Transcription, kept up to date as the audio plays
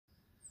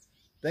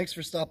Thanks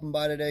for stopping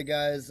by today,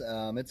 guys.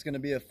 It's going to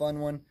be a fun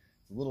one.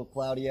 It's a little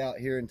cloudy out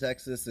here in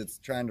Texas. It's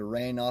trying to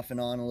rain off and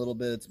on a little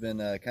bit. It's been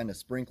kind of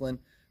sprinkling,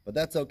 but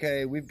that's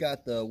okay. We've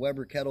got the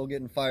Weber kettle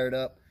getting fired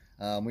up.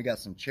 We got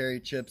some cherry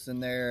chips in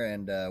there,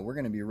 and we're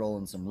going to be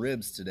rolling some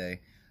ribs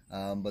today.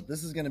 But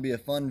this is going to be a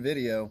fun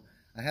video.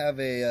 I have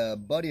a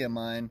buddy of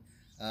mine.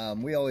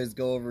 We always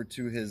go over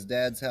to his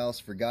dad's house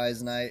for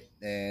guys' night,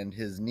 and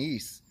his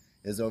niece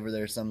is over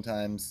there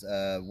sometimes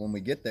when we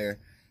get there.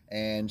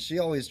 And she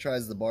always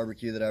tries the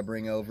barbecue that I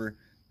bring over,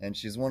 and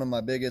she's one of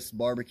my biggest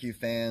barbecue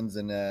fans,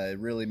 and it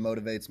really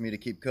motivates me to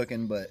keep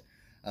cooking. But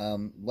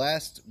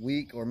last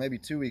week, or maybe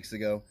 2 weeks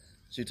ago,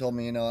 she told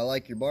me, you know, I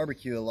like your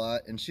barbecue a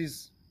lot, and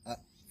she's,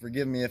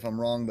 forgive me if I'm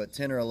wrong, but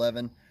 10 or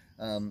 11,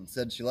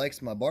 said she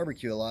likes my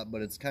barbecue a lot,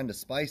 but it's kind of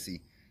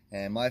spicy,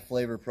 and my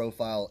flavor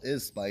profile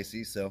is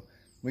spicy. So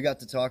we got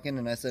to talking,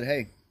 and I said,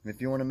 hey, if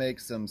you want to make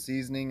some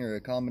seasoning or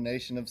a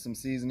combination of some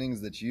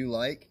seasonings that you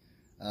like,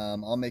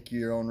 I'll make you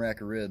your own rack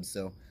of ribs.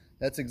 So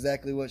that's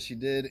exactly what she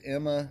did.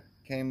 Emma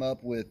came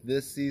up with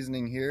this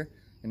seasoning here,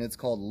 and it's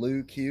called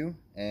Loo Q,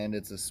 and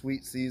it's a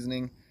sweet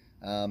seasoning.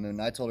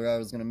 And I told her I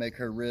was going to make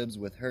her ribs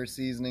with her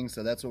seasoning,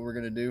 so that's what we're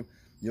going to do.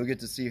 You'll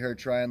get to see her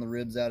trying the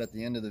ribs out at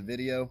the end of the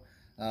video.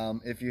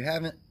 If you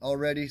haven't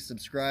already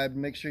subscribed,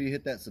 make sure you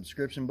hit that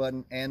subscription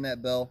button and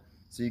that bell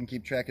so you can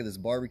keep track of this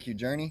barbecue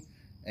journey.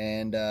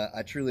 And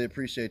I truly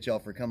appreciate y'all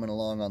for coming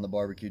along on the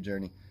barbecue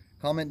journey.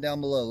 Comment down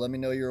below. Let me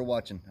know you were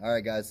watching. All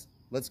right, guys,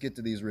 let's get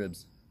to these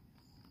ribs.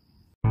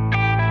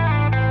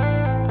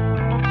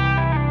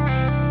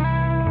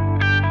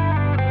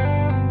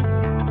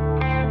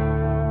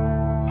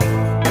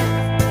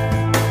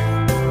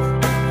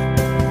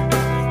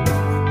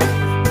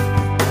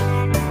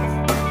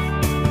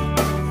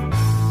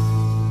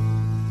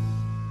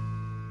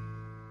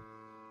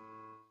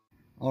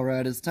 All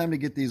right, it's time to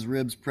get these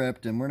ribs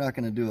prepped, and we're not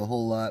going to do a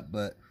whole lot,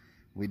 but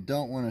we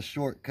don't want to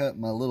shortcut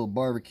my little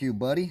barbecue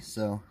buddy,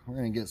 so we're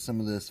going to get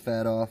some of this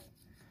fat off.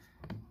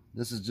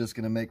 This is just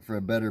going to make for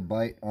a better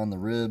bite on the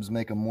ribs,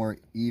 make them more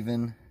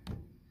even.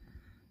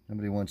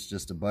 Nobody wants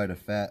just a bite of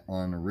fat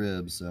on a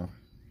rib, so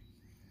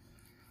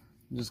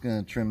I'm just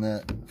going to trim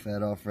that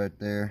fat off right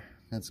there.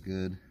 That's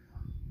good.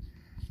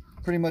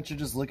 Pretty much you're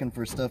just looking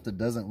for stuff that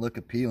doesn't look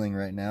appealing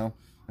right now.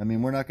 I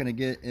mean, we're not going to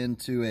get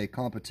into a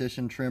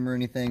competition trim or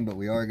anything, but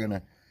we are going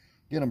to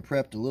get them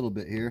prepped a little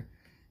bit here.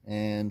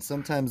 And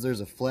sometimes there's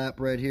a flap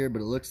right here,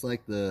 but it looks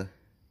like the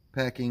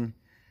packing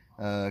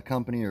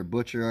company or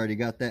butcher already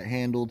got that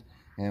handled,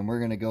 and we're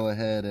going to go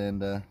ahead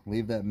and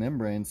leave that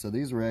membrane. So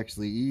these were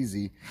actually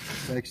easy.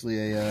 It's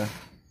actually a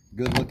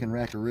good looking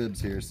rack of ribs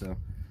here, so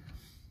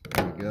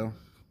there we go.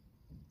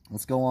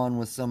 Let's go on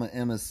with some of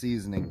Emma's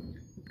seasoning.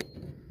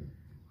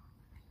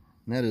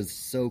 And that is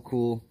so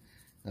cool,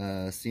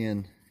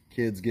 seeing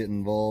kids get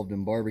involved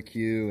in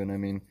barbecue. And I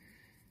mean,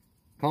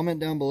 comment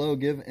down below,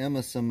 give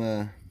Emma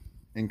some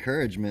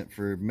encouragement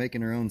for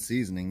making her own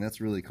seasoning.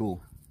 That's really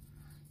cool.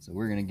 So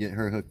we're gonna get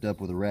her hooked up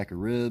with a rack of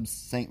ribs,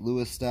 St.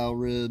 Louis style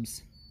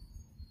ribs,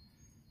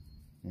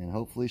 and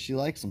hopefully she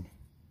likes them.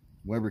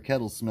 Weber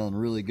kettle's smelling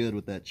really good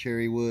with that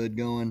cherry wood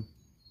going.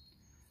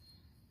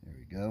 There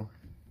we go.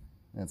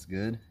 That's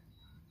good.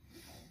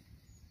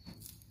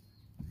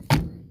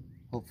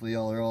 Hopefully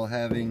y'all are all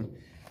having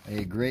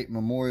a great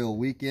Memorial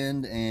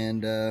weekend,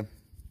 and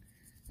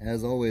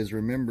as always,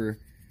 remember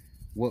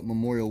what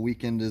Memorial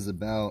Weekend is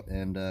about.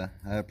 And I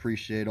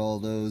appreciate all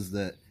those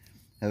that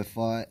have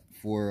fought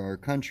for our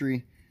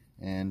country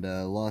and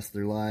lost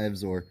their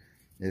lives, or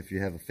if you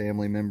have a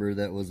family member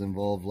that was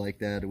involved like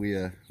that,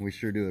 we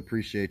sure do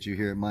appreciate you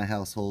here at my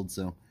household.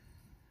 So I'm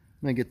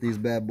gonna get these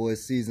bad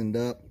boys seasoned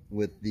up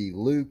with the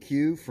Loo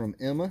Q from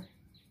Emma.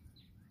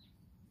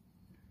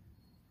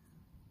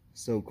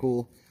 So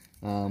cool.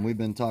 We've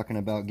been talking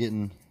about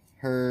getting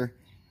her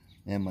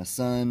and my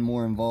son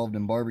more involved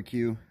in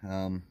barbecue.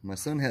 My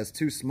son has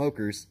 2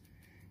 smokers,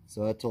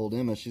 so I told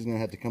Emma she's gonna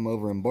have to come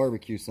over and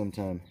barbecue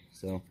sometime.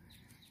 So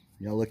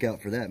y'all look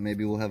out for that.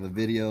 Maybe we'll have a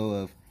video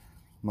of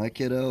my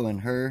kiddo and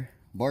her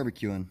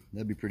barbecuing.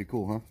 That'd be pretty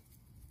cool, huh?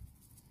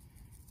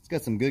 It's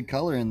got some good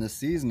color in this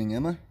seasoning,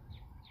 Emma.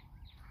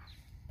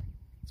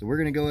 So we're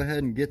gonna go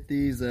ahead and get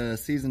these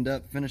seasoned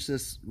up, finish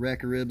this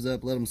rack of ribs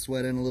up, let them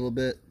sweat in a little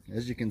bit.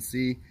 As you can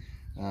see,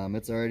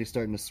 it's already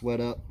starting to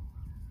sweat up.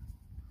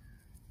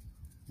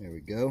 There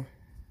we go.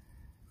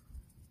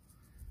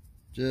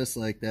 Just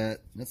like that.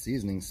 That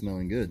seasoning's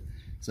smelling good.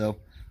 So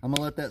I'm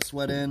gonna let that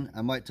sweat in.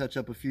 I might touch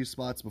up a few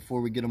spots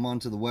before we get them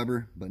onto the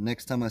Weber, but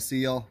next time I see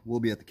y'all, we'll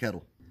be at the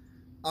kettle.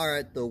 All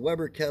right, the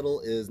Weber kettle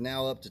is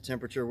now up to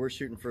temperature. We're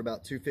shooting for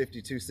about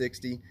 250,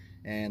 260,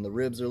 and the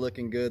ribs are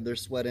looking good. They're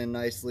sweating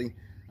nicely.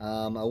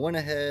 I went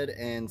ahead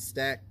and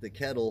stacked the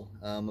kettle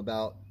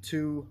about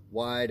 2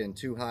 wide and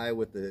 2 high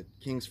with the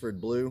Kingsford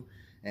Blue,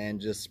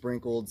 and just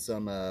sprinkled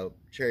some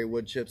cherry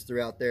wood chips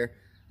throughout there.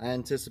 I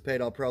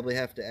anticipate I'll probably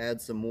have to add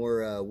some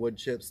more wood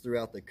chips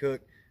throughout the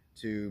cook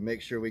to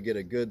make sure we get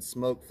a good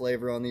smoke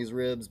flavor on these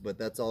ribs, but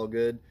that's all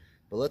good.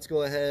 But let's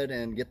go ahead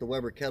and get the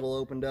Weber kettle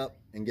opened up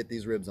and get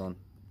these ribs on.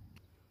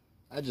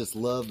 I just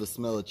love the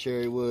smell of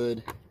cherry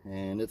wood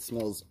and it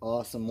smells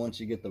awesome once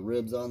you get the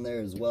ribs on there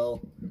as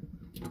well.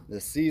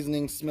 The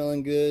seasoning's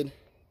smelling good.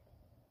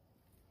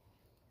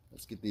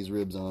 Let's get these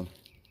ribs on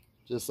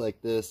just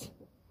like this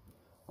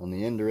on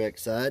the indirect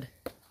side.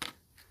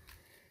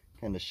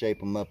 Kind of shape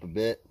them up a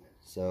bit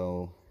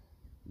so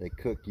they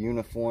cook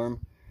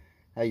uniform.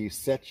 How you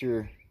set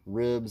your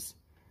ribs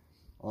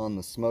on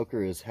the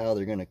smoker is how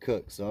they're going to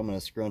cook. So I'm going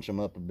to scrunch them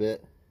up a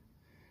bit.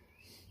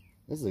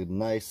 This is a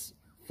nice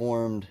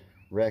formed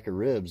rack of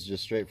ribs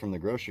just straight from the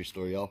grocery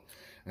store, y'all.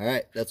 All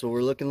right, that's what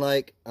we're looking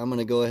like. I'm going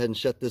to go ahead and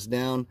shut this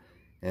down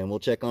and we'll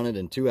check on it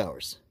in 2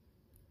 hours.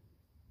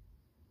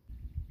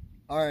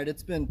 All right,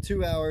 it's been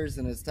 2 hours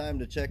and it's time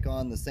to check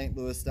on the St.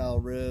 Louis style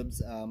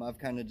ribs. I've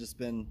kind of just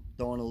been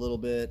throwing a little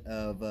bit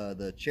of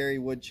the cherry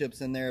wood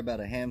chips in there, about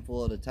a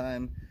handful at a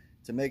time,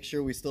 to make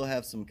sure we still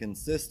have some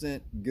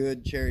consistent,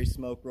 good cherry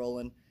smoke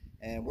rolling.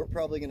 And we're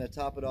probably going to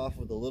top it off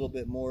with a little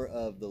bit more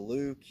of the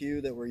Loo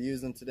Q that we're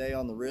using today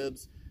on the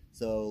ribs.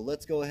 So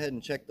let's go ahead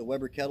and check the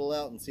Weber kettle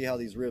out and see how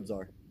these ribs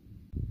are.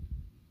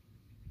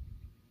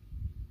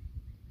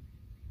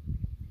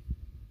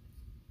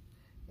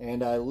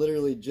 And I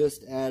literally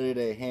just added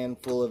a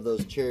handful of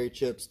those cherry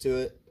chips to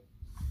it.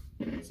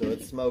 So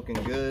it's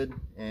smoking good.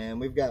 And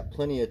we've got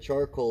plenty of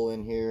charcoal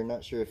in here.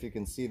 Not sure if you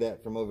can see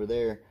that from over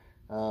there.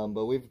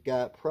 But we've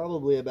got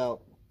probably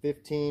about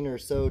 15 or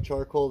so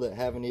charcoal that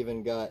haven't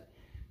even got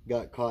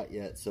caught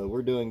yet. So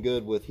we're doing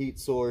good with heat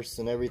source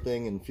and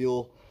everything and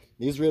fuel.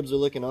 These ribs are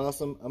looking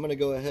awesome. I'm going to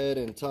go ahead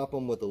and top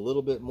them with a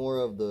little bit more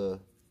of the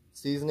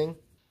seasoning.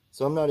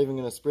 So I'm not even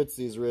going to spritz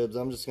these ribs.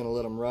 I'm just going to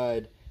let them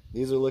ride.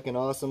 These are looking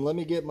awesome. Let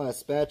me get my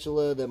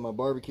spatula that my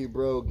barbecue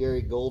bro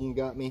Gary Golden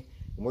got me,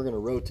 and we're going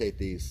to rotate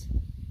these.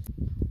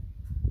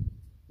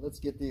 Let's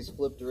get these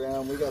flipped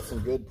around. We got some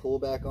good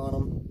pullback on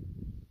them.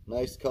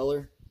 Nice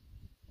color.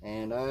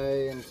 And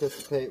I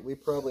anticipate we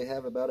probably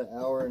have about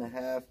 1.5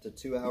 hours to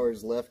 2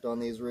 hours left on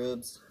these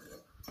ribs.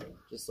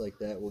 Just like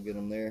that, we'll get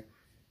them there.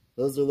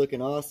 Those are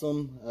looking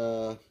awesome.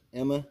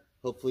 Emma,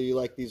 hopefully you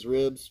like these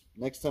ribs.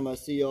 Next time I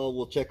see y'all,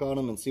 we'll check on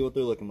them and see what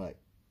they're looking like.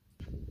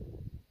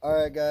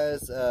 Alright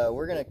guys,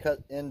 we're going to cut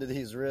into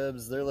these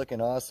ribs. They're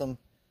looking awesome.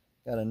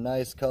 Got a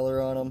nice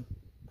color on them.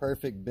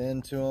 Perfect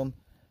bend to them.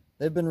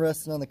 They've been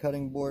resting on the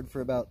cutting board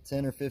for about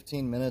 10 or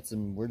 15 minutes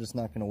and we're just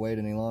not going to wait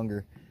any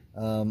longer.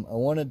 I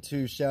wanted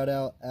to shout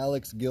out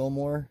Alex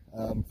Gilmore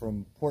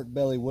from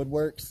Porkbelly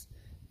Woodworks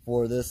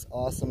for this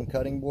awesome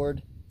cutting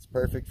board. It's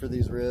perfect for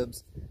these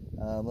ribs.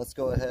 Let's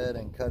go ahead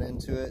and cut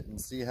into it and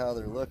see how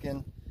they're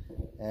looking.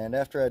 And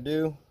after I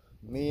do,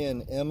 me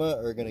and Emma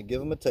are going to give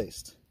them a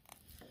taste.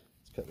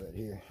 Cut right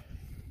here.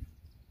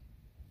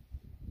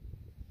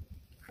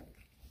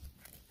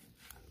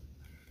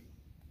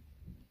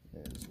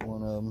 There's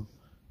one of them.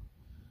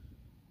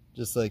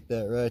 Just like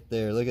that right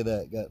there. Look at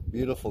that. Got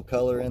beautiful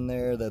color in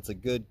there. That's a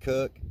good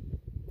cook.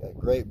 Got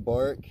great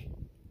bark.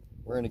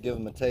 We're going to give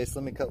them a taste.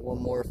 Let me cut one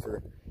more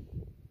for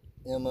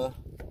Emma.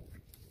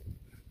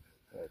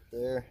 Right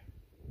there.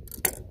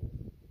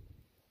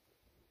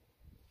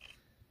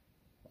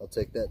 I'll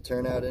take that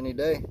turnout any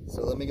day.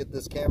 So let me get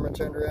this camera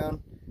turned around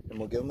and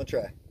we'll give them a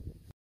try.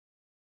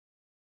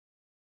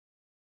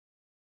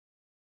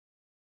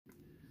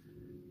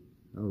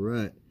 All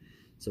right,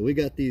 so we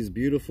got these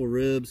beautiful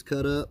ribs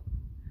cut up.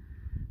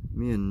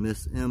 Me and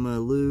Miss Emma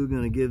Lou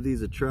gonna give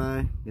these a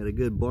try. Got a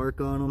good bark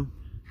on them.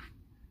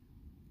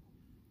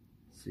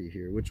 Let's see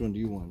here, which one do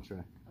you want to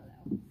try?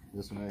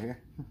 This one right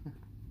here.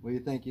 What do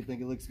you think? You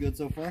think it looks good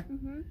so far?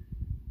 Mm-hmm.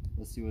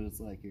 Let's see what it's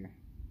like here.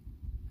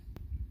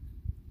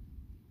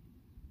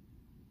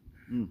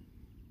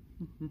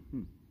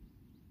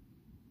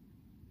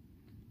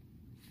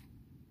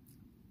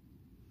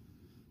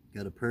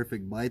 Got a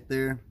perfect bite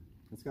there.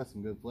 It's got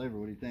some good flavor.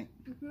 What do you think?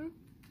 Mm-hmm.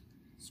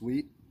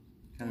 Sweet.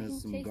 Kind of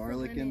some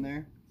garlic in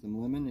there. Some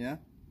lemon, yeah.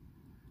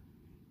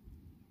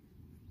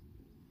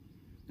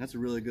 That's a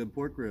really good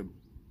pork rib.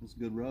 That's a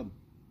good rub.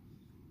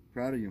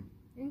 Proud of you.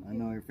 Thank you. I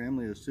know your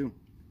family is too.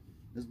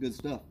 That's good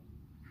stuff.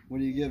 What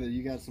do you give it?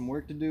 You got some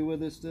work to do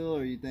with it still,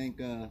 or you think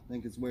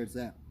it's where it's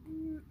at?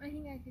 I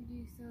think I could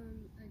do some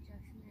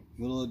adjustments.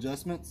 Little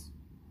adjustments?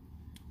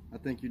 I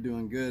think you're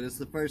doing good. It's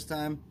the first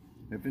time.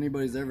 If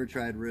anybody's ever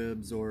tried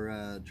ribs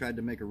or tried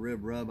to make a rib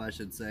rub, I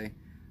should say,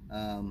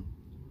 the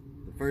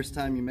first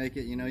time you make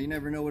it, you know, you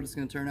never know what it's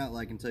going to turn out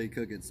like until you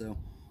cook it. So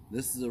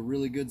this is a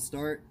really good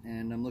start,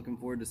 and I'm looking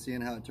forward to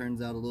seeing how it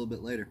turns out a little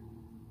bit later.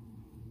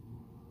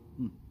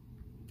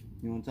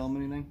 You want to tell them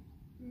anything?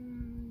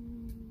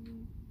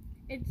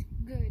 It's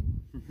good.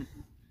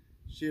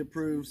 She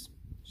approves.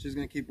 She's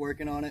going to keep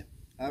working on it.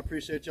 I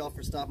appreciate y'all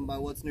for stopping by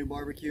What's New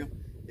Barbecue.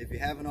 If you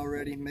haven't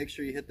already, make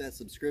sure you hit that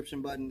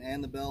subscription button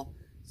and the bell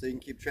so you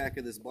can keep track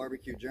of this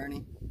barbecue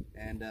journey.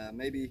 And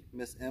maybe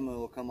Miss Emma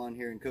will come on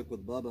here and cook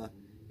with Bubba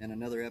in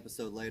another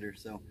episode later.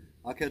 So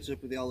I'll catch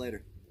up with y'all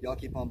later. Y'all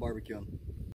keep on barbecuing.